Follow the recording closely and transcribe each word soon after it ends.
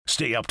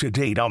Stay up to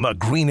date on the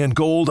Green and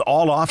Gold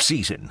all off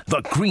season.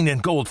 The Green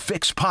and Gold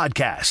Fix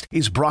podcast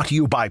is brought to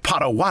you by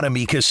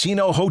Potawatomi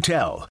Casino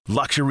Hotel.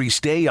 Luxury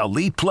stay,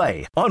 elite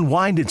play,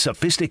 unwind in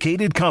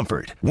sophisticated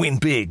comfort. Win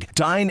big,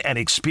 dine, and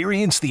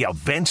experience the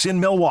events in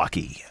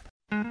Milwaukee.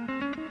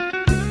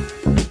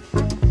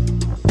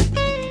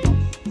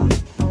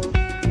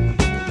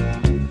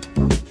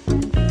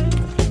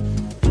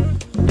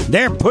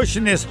 They're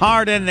pushing this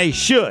hard, and they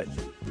should.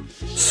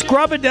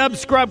 Scrub-A-Dub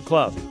Scrub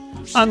Club.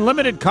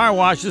 Unlimited car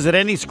washes at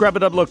any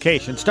Scrub-A-Dub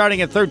location,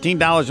 starting at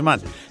 $13 a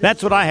month.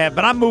 That's what I have,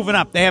 but I'm moving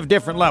up. They have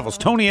different levels.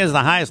 Tony has the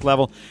highest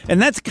level,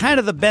 and that's kind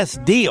of the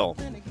best deal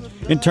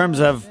in terms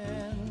of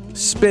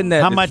spend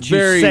that. How much you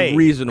very save.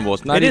 Reasonable.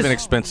 It's not It even is.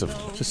 expensive.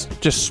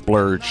 Just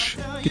splurge.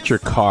 Get your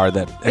car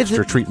that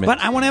extra treatment. But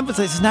I want to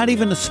emphasize, it's not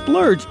even a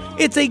splurge.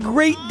 It's a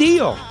great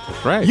deal.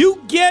 Right.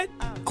 You get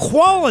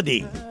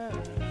quality.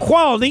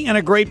 Quality and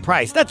a great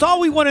price. That's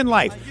all we want in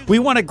life. We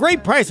want a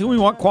great price and we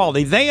want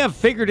quality. They have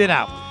figured it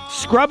out.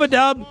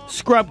 Scrub-A-Dub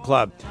Scrub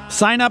Club.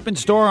 Sign up in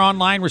store or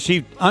online,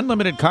 receive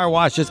unlimited car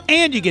washes,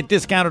 and you get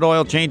discounted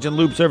oil change and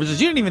lube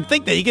services. You didn't even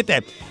think that. You get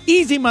that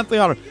easy monthly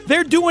order.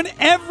 They're doing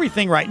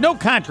everything right. No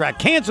contract.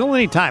 Cancel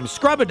anytime.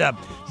 Scrub-A-Dub.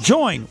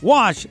 Join,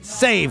 wash,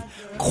 save.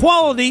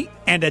 Quality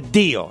and a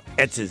deal.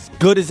 It's as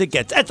good as it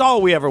gets. That's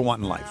all we ever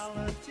want in life.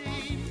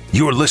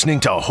 You're listening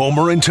to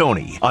Homer and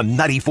Tony on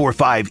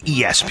 94.5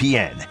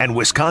 ESPN and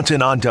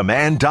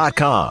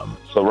WisconsinOnDemand.com.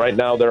 So right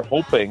now they're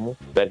hoping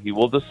that he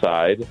will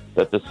decide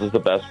that this is the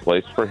best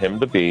place for him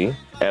to be,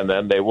 and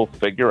then they will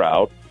figure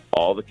out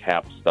all the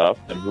cap stuff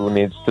and who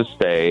needs to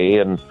stay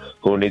and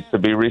who needs to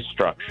be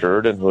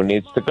restructured and who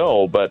needs to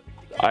go. But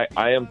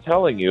I am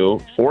telling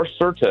you for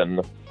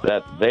certain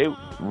that they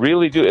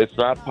really do. It's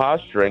not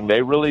posturing.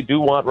 They really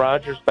do want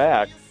Rodgers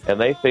back, and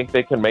they think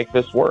they can make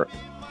this work.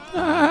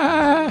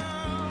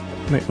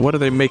 What are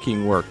they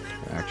making work,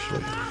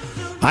 actually?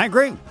 I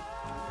agree.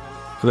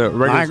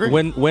 I agree.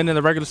 Win in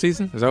the regular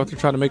season? Is that what they're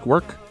trying to make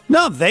work?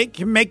 No, they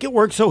can make it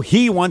work so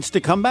he wants to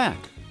come back.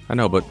 I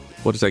know, but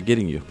what is that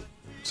getting you?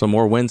 Some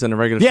more wins in the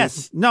regular season?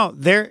 Yes. No,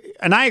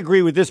 and I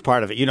agree with this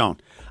part of it. You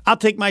don't. I'll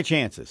take my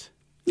chances.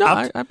 No,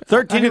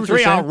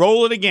 13-3, I'll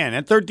roll it again.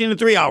 And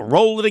 13-3, I'll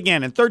roll it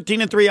again. And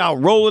 13-3, I'll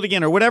roll it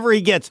again, or whatever he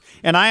gets.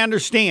 And I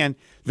understand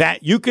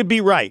that you could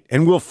be right,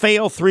 and we'll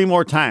fail 3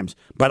 more times.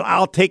 But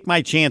I'll take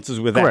my chances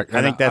with that. Correct.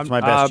 I think that's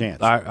my best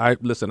chance.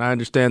 Listen, I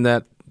understand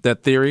that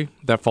theory,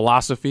 that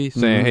philosophy,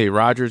 saying, hey,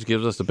 Rodgers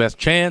gives us the best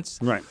chance.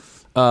 Right.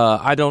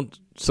 I don't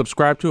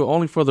subscribe to it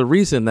only for the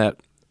reason that,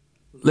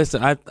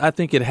 listen, I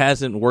think it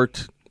hasn't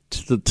worked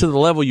to the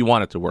level you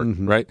want it to work,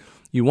 right?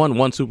 You won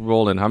 1 Super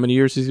Bowl in how many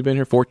years has he been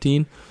here?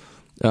 14?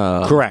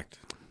 Correct.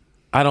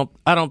 I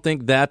don't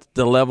think that's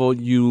the level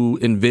you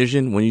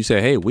envision when you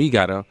say, hey, we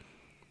got a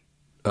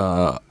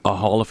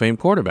Hall of Fame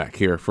quarterback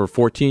here for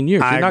 14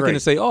 years. You're not going to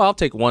say, oh, I'll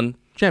take 1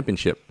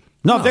 championship.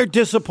 No, they're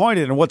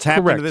disappointed in what's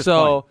happened to this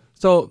point.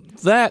 So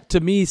that, to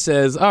me,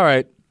 says, all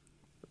right,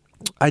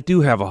 I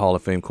do have a Hall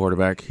of Fame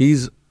quarterback.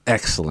 He's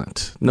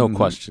excellent, no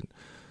question.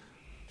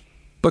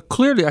 But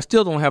clearly, I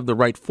still don't have the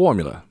right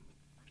formula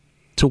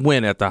to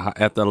win at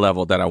the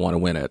level that I want to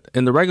win at.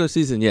 In the regular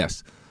season,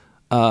 yes.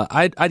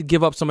 I'd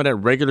give up some of that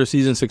regular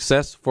season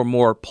success for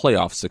more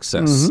playoff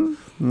success.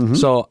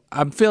 So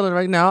I'm feeling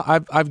right now,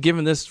 I've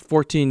given this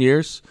 14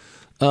 years.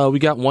 We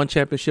got 1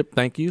 championship,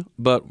 thank you.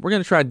 But we're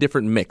going to try a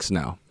different mix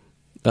now.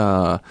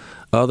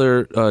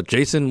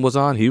 Jason was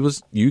on.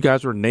 You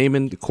guys were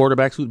naming the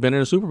quarterbacks who'd been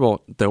in a Super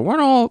Bowl. They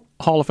weren't all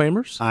Hall of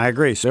Famers. I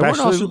agree.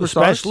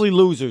 Especially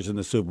losers in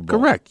the Super Bowl.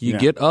 Correct. You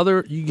get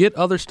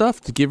other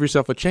stuff to give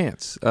yourself a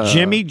chance.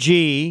 Jimmy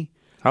G.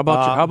 How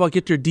about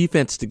get your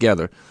defense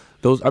together?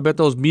 I bet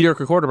those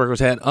mediocre quarterbacks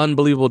had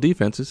unbelievable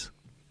defenses.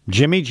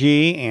 Jimmy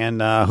G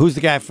and who's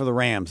the guy for the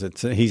Rams?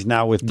 He's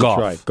now with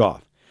Detroit.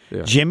 Goff.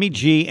 Yeah. Jimmy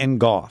G and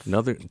Goff.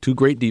 Another 2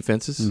 great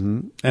defenses.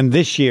 And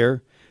this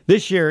year,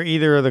 this year,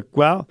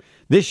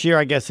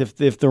 I guess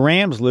if the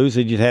Rams lose,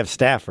 you'd have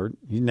Stafford.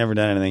 He's never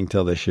done anything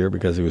until this year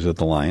because he was with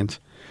the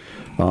Lions.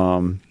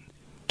 Cam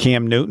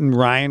Newton,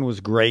 Ryan was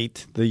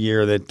great the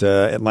year that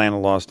Atlanta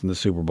lost in the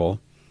Super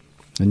Bowl.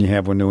 And you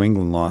have when New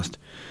England lost.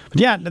 But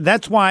yeah,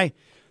 that's why,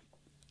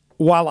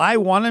 while I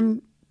want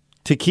him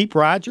to keep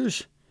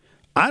Rodgers,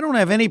 I don't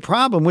have any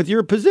problem with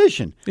your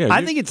position. Yeah,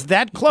 I think it's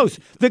that close.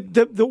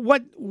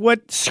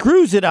 What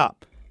screws it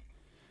up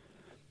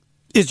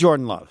is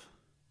Jordan Love.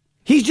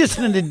 He's just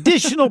an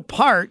additional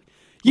part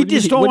you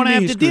just don't want to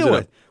have to deal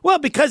with. Well,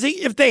 because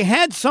if they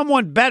had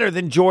someone better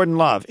than Jordan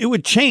Love, it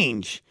would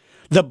change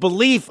the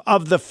belief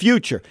of the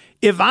future.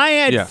 If I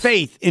had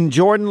faith in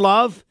Jordan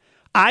Love,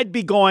 I'd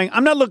be going,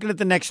 I'm not looking at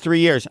the next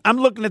 3 years. I'm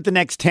looking at the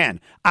next 10.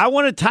 I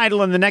want a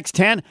title in the next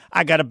 10.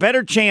 I got a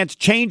better chance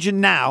changing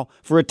now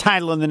for a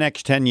title in the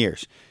next 10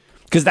 years.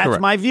 Because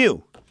that's my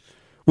view.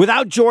 With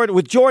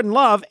Jordan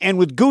Love and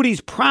with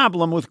Goody's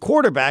problem with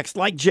quarterbacks,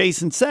 like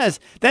Jason says,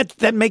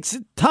 that makes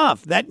it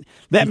tough. That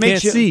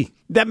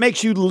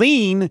makes you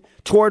lean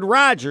toward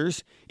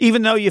Rodgers,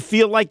 even though you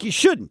feel like you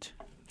shouldn't.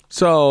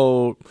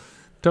 So,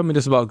 tell me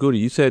this about Goody.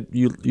 You said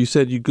you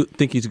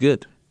think he's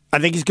good. I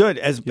think he's good,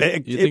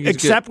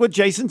 except what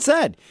Jason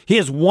said. He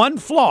has one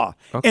flaw,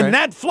 and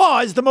that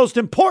flaw is the most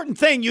important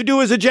thing you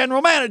do as a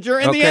general manager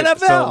in the NFL.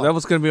 So that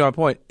was going to be my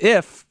point.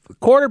 If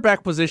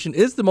quarterback position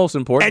is the most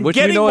important, and which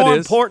we know more it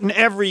is, important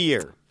every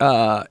year,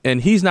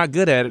 and he's not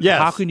good at it,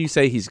 how can you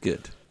say he's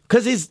good?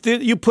 Because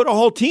you put a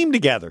whole team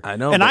together. I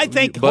know, and I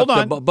think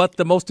but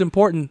the most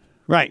important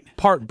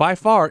part by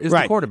far is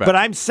the quarterback. But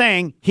I'm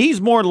saying he's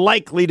more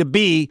likely to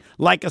be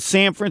like a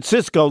San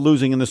Francisco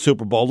losing in the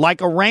Super Bowl, like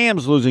a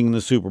Rams losing in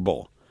the Super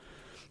Bowl,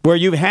 where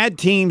you've had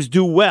teams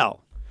do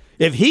well.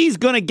 If he's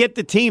going to get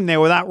the team there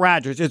without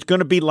Rodgers, it's going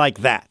to be like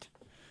that.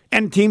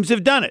 And teams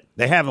have done it.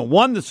 They haven't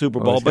won the Super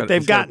Bowl, but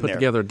they've gotten there. Put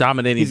together a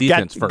dominating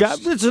defense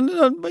first. It's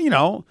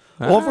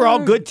overall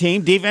good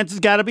team. Defense has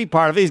got to be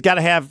part of it. He's got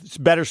to have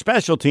better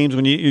special teams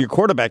when your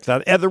quarterback's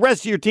out. And the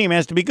rest of your team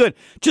has to be good.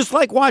 Just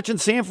like watching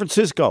San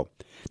Francisco.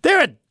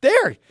 They're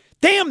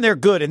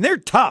good, and they're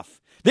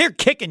tough. They're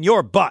kicking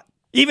your butt,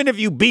 even if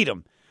you beat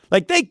them.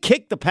 Like, they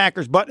kicked the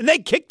Packers' butt, and they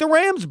kicked the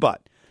Rams'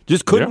 butt.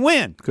 Just couldn't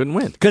win. Couldn't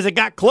win. Because it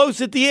got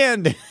close at the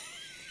end.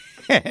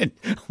 And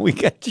we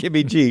got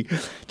Jimmy G.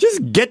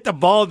 Just get the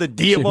ball to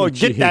Debo and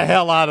get the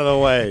hell out of the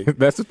way.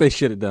 That's what they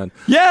should have done.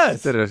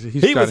 Yes.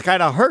 He was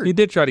kind of hurt. He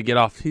did try to get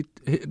off.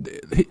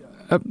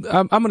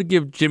 I'm going to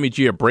give Jimmy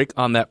G a break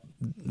on that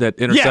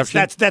interception.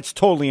 Yes, that's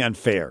totally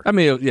unfair. I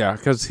mean, yeah,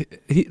 because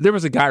there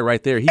was a guy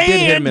right there. He did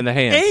hit him in the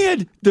hands.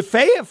 And the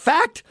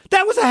fact,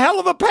 that was a hell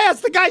of a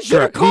pass. The guy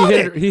should have caught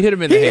it. He hit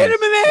him in the hands. He hit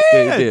him in the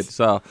hands. He did.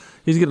 So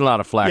he's getting a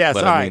lot of flack. Yes,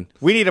 but all right.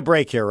 We need a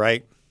break here,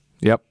 right?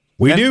 Yep.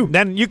 We do.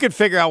 Then you can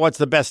figure out what's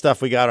the best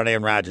stuff we got on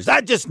Aaron Rodgers.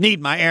 I just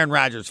need my Aaron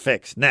Rodgers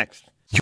fix. Next.